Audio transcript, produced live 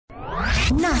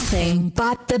Nothing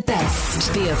but the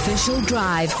best. The official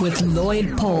drive with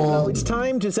Lloyd Paul. It's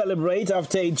time to celebrate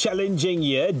after a challenging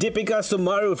year. Dipika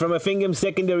Somaroo from Effingham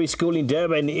Secondary School in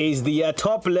Durban is the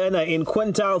top learner in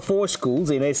Quintile 4 schools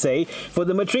in SA for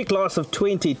the matric class of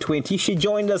 2020. She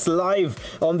joined us live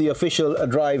on the official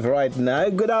drive right now.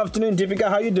 Good afternoon, Dipika.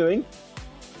 How are you doing?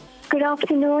 Good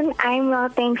afternoon. I'm well,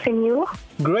 thanks, and you?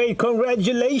 Great.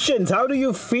 Congratulations. How do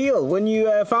you feel when you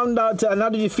found out, and how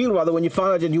did you feel rather when you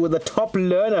found out that you were the top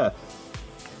learner?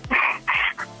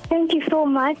 Thank you so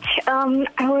much. I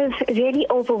was really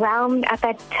overwhelmed at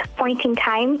that point in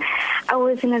time. I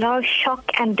was in a lot of shock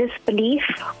and disbelief,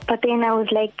 but then I was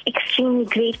extremely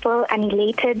grateful and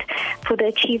elated for the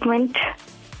achievement.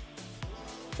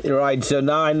 Right. So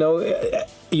now I know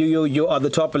you are the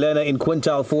top learner in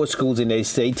Quintile 4 schools in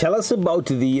SA. Tell us about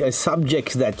the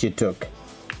subjects that you took.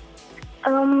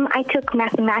 I took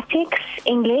mathematics,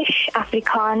 English,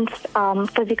 Afrikaans,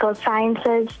 physical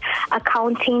sciences,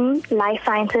 accounting, life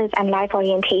sciences, and life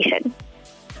orientation.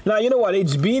 Now, you know what?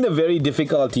 It's been a very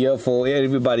difficult year for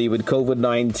everybody with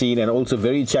COVID-19 and also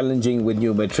very challenging with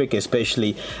new matric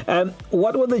especially.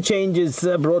 What were the changes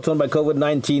brought on by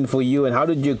COVID-19 for you, and how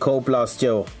did you cope last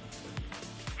year?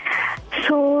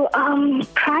 So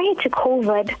prior to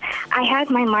COVID, I had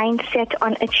my mind set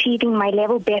on achieving my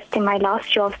level best in my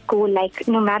last year of school,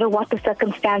 no matter what the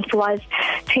circumstance was,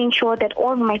 to ensure that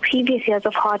all of my previous years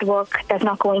of hard work does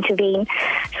not go into vain.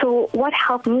 So what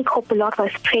helped me cope a lot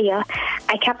was prayer.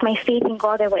 I kept my faith in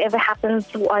God that whatever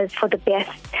happens was for the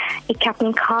best. It kept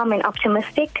me calm and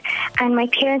optimistic, and my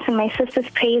parents and my sisters'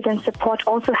 prayers and support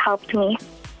also helped me.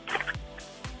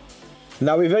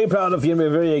 Now, we're very proud of you and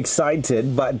we're very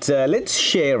excited, but let's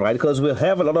share, right, because we'll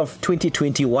have a lot of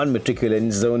 2021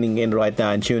 matriculants zoning in right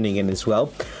now and tuning in as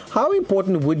well. How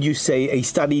important would you say a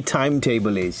study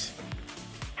timetable is?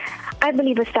 I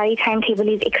believe a study timetable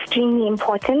is extremely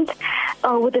important.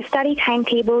 With a study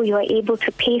timetable, you are able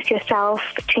to pace yourself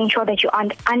to ensure that you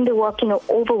aren't underworking or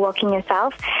overworking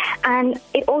yourself. And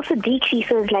it also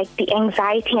decreases the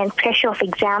anxiety and pressure of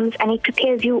exams, and it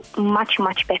prepares you much,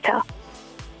 much better.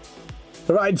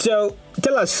 Right, so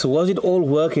tell us, was it all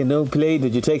work and no play?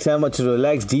 Did you take time out to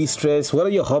relax, de-stress? What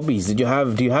are your hobbies? Do you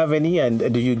have any? And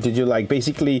did you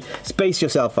basically space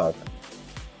yourself out?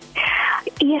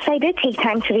 Yes, I did take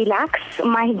time to relax.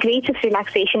 My greatest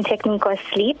relaxation technique was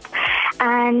sleep.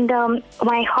 And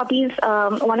my hobbies,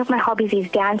 one of my hobbies is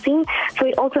dancing, so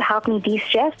it also helped me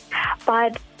de-stress.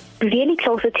 But really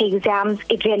closer to exams,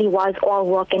 it really was all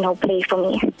work and no play for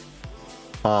me.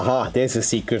 Aha, there's a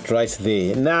secret right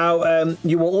there. Now,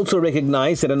 you were also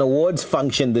recognized at an awards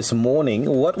function this morning.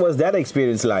 What was that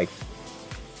experience like?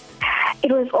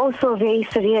 It was also a very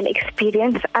surreal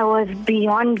experience. I was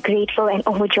beyond grateful and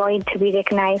overjoyed to be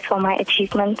recognized for my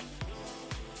achievements.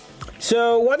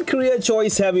 So, what career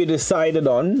choice have you decided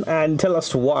on, and tell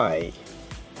us why?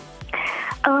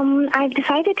 I've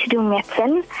decided to do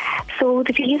medicine. So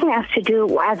the reason as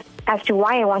to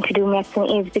why I want to do medicine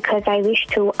is because I wish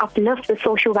to uplift the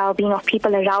social well-being of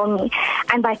people around me.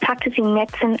 And by practicing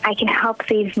medicine, I can help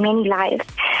save many lives.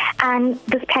 And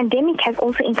this pandemic has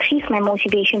also increased my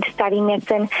motivation to study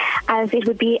medicine, as it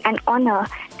would be an honor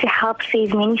to help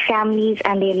save many families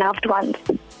and their loved ones.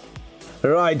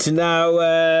 Right,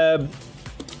 now,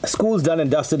 school's done and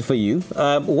dusted for you.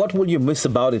 What will you miss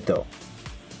about it, though?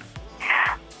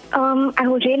 I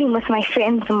would really miss my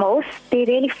friends the most. They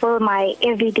really fill my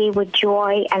everyday with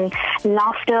joy and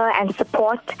laughter and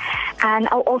support. And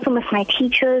I'll also miss my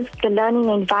teachers, the learning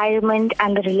environment,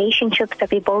 and the relationships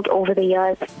that we built over the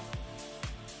years.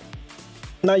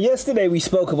 Now, yesterday we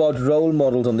spoke about role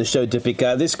models on the show,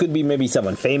 Dipika. This could be maybe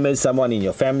someone famous, someone in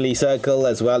your family circle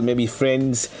as well, maybe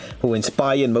friends who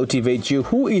inspire and motivate you.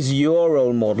 Who is your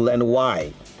role model and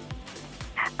why?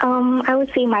 I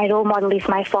would say my role model is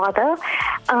my father.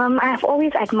 I've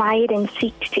always admired and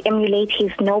sought to emulate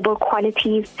his noble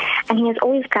qualities, and he has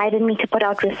always guided me to put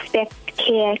out respect,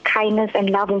 care, kindness,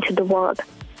 and love into the world.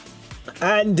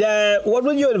 And what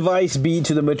will your advice be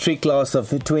to the matric class of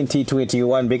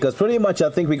 2021? Because pretty much I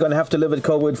think we're going to have to live with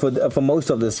COVID for most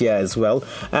of this year as well.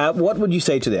 What would you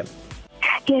say to them?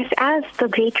 Yes, as the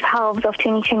grade 12s of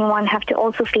 2021 have to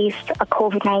also face a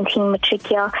COVID-19 matric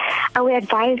year, I would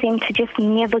advise them to just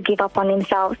never give up on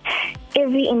themselves.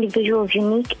 Every individual is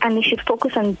unique, and they should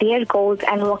focus on their goals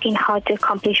and working hard to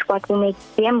accomplish what will make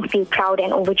them feel proud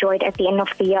and overjoyed at the end of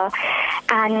the year.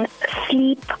 And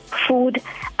sleep, food,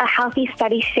 a healthy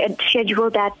study schedule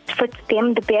that fits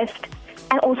them the best,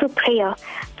 and also prayer.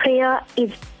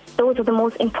 Those are the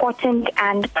most important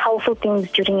and powerful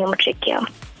things during your matric year.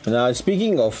 Now,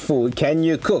 speaking of food, can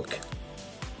you cook?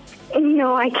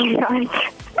 No, I cannot.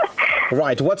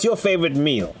 Right. What's your favorite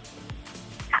meal?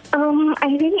 I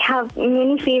really have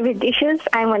many favorite dishes.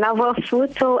 I'm a lover of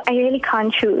food, so I really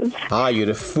can't choose. You're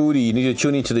a foodie. You need to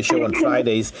tune into the show on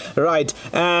Fridays. Right.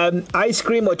 Ice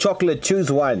cream or chocolate? Choose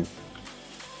one.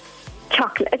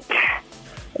 Chocolate.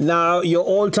 Now, your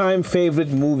all-time favorite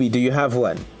movie, do you have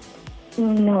one?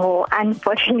 No,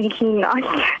 unfortunately not.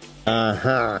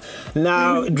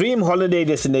 Now, dream holiday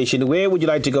destination, where would you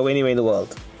like to go anywhere in the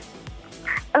world?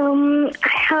 I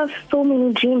have so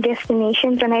many dream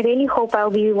destinations, and I really hope I'll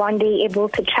be one day able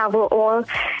to travel all,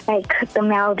 like the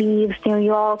Maldives, New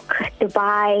York,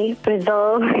 Dubai,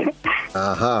 Brazil.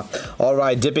 All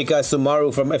right, Dipika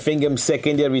Somaroo from Effingham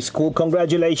Secondary School.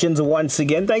 Congratulations once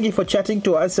again. Thank you for chatting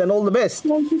to us, and all the best.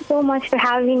 Thank you so much for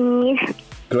having me.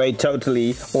 Great,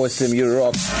 totally awesome. You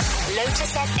rock.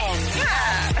 Lotus FM.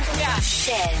 Yeah.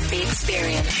 Share the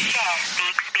experience.